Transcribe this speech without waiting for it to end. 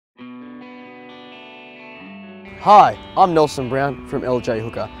Hi, I'm Nelson Brown from LJ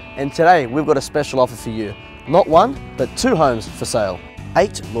Hooker, and today we've got a special offer for you. Not one, but 2 homes for sale.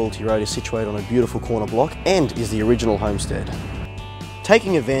 8 Loyalty Road is situated on a beautiful corner block and is the original homestead.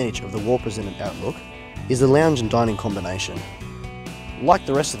 Taking advantage of the well-presented outlook is the lounge and dining combination. Like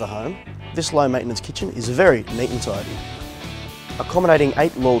the rest of the home, this low-maintenance kitchen is very neat and tidy. Accommodating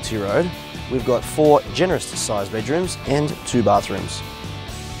 8 Loyalty Road, we've got 4 generous-sized bedrooms and 2 bathrooms.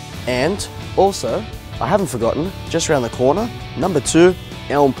 And also, I haven't forgotten, just around the corner, number 2,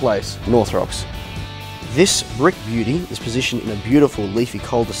 Elm Place, North Rocks. This brick beauty is positioned in a beautiful leafy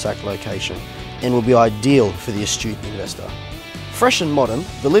cul-de-sac location and will be ideal for the astute investor. Fresh and modern,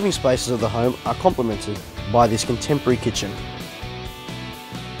 the living spaces of the home are complemented by this contemporary kitchen.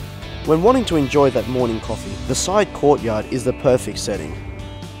 When wanting to enjoy that morning coffee, the side courtyard is the perfect setting.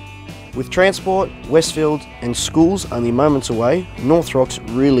 With transport, Westfield and schools only moments away, North Rocks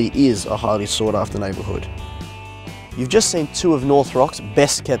really is a highly sought after neighbourhood. You've just seen 2 of North Rocks'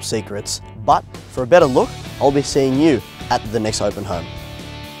 best kept secrets, but for a better look, I'll be seeing you at the next open home.